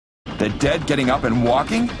The dead getting up and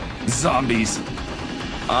walking? Zombies.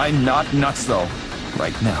 I'm not nuts, though.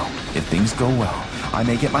 Right now, if things go well, I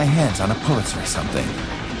may get my hands on a Pulitzer or something.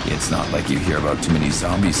 It's not like you hear about too many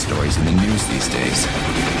zombie stories in the news these days.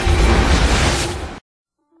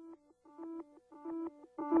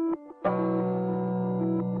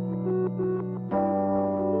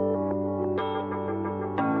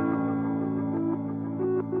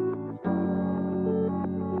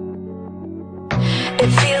 It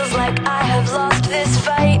feels like I have lost